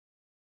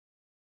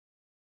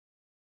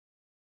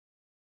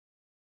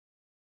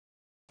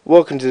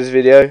Welcome to this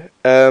video.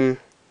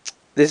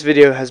 This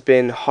video has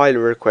been highly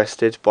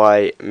requested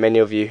by many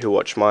of you who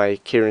watch my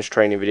Kieran's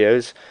training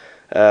videos.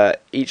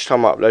 Each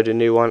time I upload a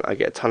new one, I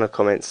get a ton of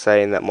comments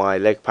saying that my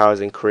leg power has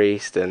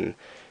increased, and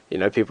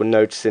people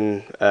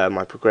noticing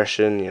my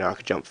progression. I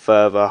could jump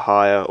further,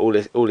 higher, all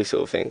these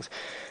sort of things.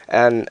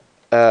 And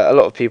a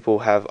lot of people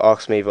have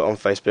asked me either on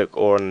Facebook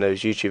or on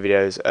those YouTube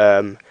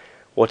videos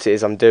what it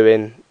is I'm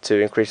doing to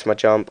increase my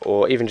jump,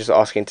 or even just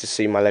asking to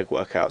see my leg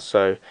workout.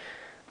 So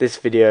this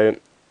video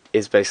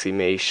is basically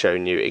me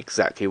showing you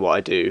exactly what I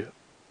do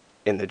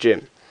in the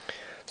gym.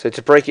 So to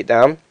break it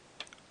down,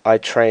 I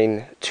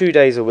train 2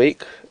 days a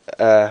week.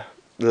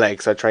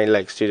 Legs. I train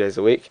legs 2 days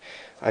a week.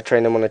 I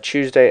train them on a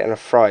Tuesday and a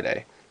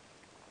Friday.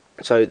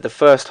 So the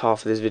first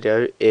half of this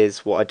video is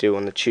what I do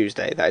on the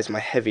Tuesday. That is my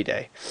heavy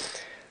day.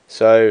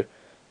 So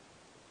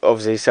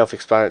obviously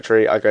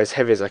self-explanatory. I go as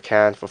heavy as I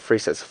can for 3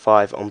 sets of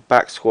 5 on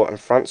back squat and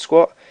front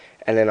squat,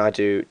 and then I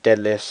do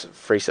deadlifts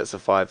 3 sets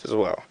of 5 as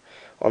well.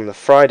 On the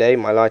Friday,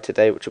 my lighter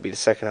day, which will be the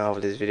second half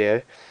of this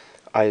video,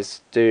 I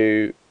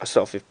start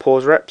off with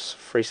pause reps,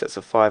 3 sets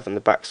of 5 on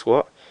the back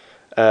squat,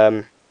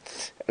 and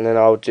then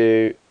I'll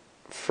do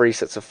 3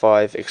 sets of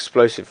 5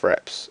 explosive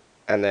reps,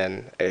 and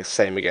then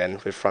same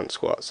again with front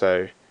squat.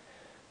 So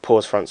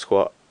pause front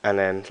squat and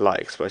then light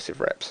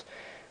explosive reps.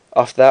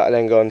 After that, I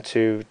then go on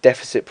to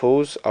deficit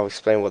pulls. I'll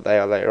explain what they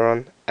are later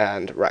on,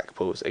 and rack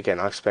pulls.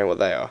 Again, I'll explain what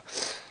they are.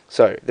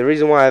 So the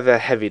reason why I have a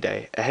heavy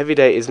day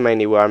is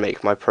mainly where I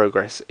make my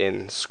progress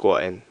in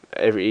squatting.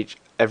 Every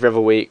other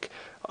week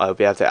I'll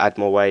be able to add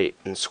more weight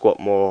and squat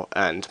more,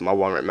 and my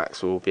 1 rep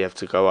max will be able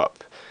to go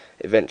up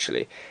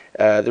eventually.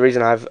 The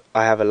reason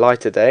I have a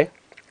lighter day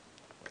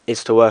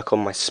is to work on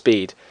my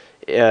speed.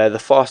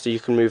 The faster you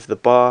can move the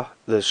bar,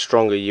 the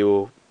stronger you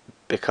will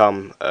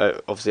become,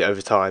 obviously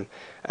over time.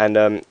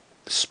 And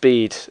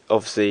speed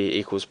obviously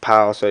equals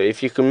power. So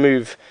if you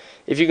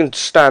can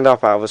stand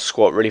up out of a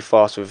squat really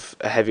fast with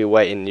a heavy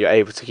weight and you're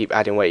able to keep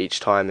adding weight each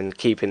time and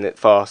keeping it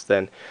fast,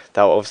 then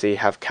that will obviously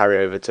have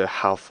carryover to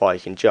how far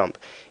you can jump.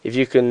 If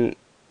you can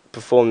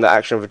perform the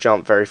action of a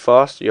jump very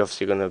fast, you're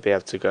obviously going to be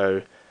able to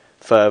go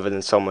further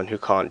than someone who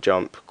can't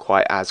jump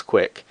quite as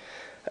quick.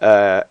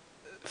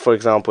 For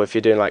example, if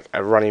you're doing like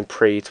a running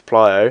pre to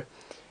plyo,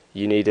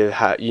 you need to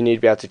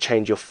be able to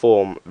change your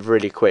form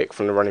really quick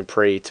from the running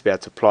pre to be able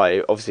to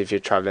plyo. Obviously, if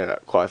you're traveling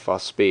at quite a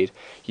fast speed,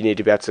 you need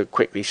to be able to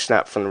quickly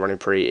snap from the running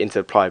pre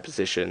into the plyo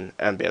position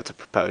and be able to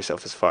propel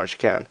yourself as far as you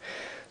can.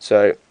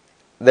 So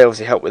they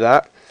obviously help with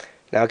that.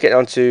 Now getting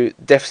on to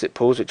deficit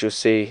pulls, which you'll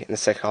see in the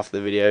second half of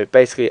the video.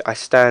 Basically, I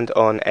stand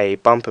on a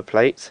bumper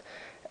plate,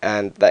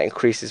 and that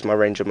increases my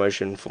range of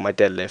motion for my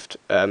deadlift,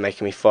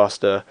 making me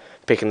faster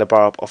picking the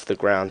bar up off the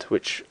ground,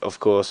 which of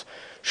course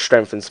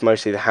strengthens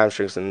mostly the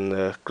hamstrings and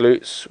the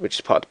glutes, which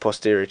is part of the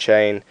posterior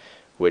chain,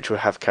 which will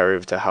have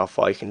carryover to how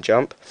far you can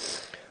jump.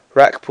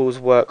 Rack pulls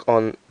work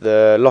on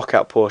the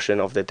lockout portion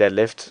of the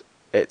deadlift.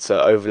 It's an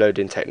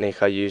overloading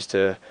technique I use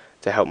to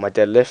help my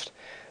deadlift.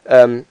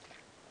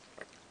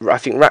 I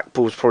think rack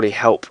pulls probably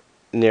help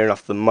near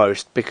enough the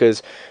most,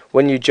 because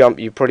when you jump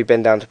you probably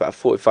bend down to about a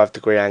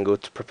 45-degree angle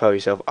to propel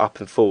yourself up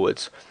and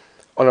forwards.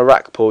 On a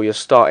rack pull, you're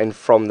starting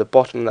from the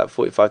bottom of that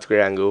 45-degree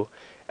angle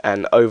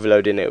and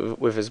overloading it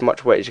with as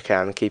much weight as you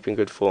can, keeping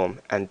good form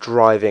and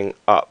driving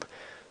up.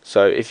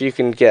 So if you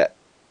can get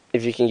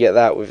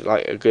that with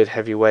like a good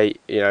heavy weight,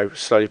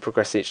 slowly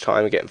progressing each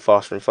time and getting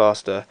faster and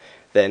faster,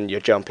 then your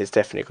jump is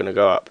definitely going to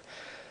go up.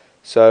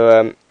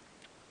 So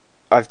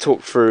I've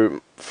talked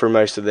through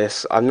most of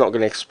this. I'm not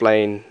going to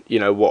explain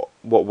what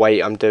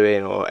weight I'm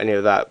doing or any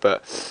of that,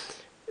 but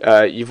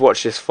you've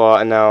watched this far,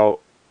 and now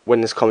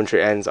when this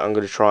commentary ends, I'm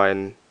going to try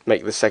and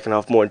make the second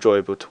half more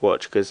enjoyable to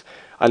watch, because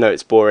I know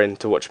it's boring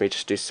to watch me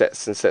just do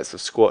sets and sets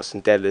of squats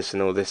and deadlifts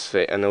and all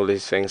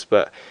these things,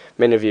 but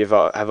many of you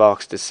have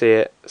asked to see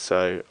it,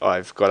 so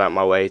I've gone out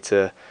my way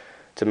to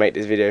make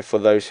this video for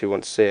those who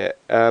want to see it.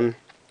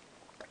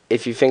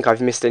 If you think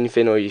I've missed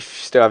anything, or you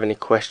still have any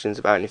questions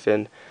about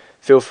anything,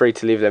 feel free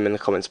to leave them in the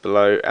comments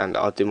below, and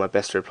I'll do my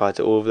best to reply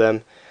to all of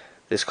them.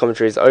 This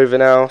commentary is over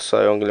now,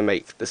 so I'm going to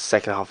make the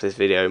second half of this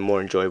video more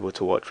enjoyable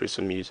to watch with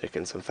some music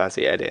and some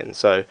fancy editing.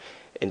 So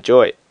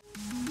enjoy!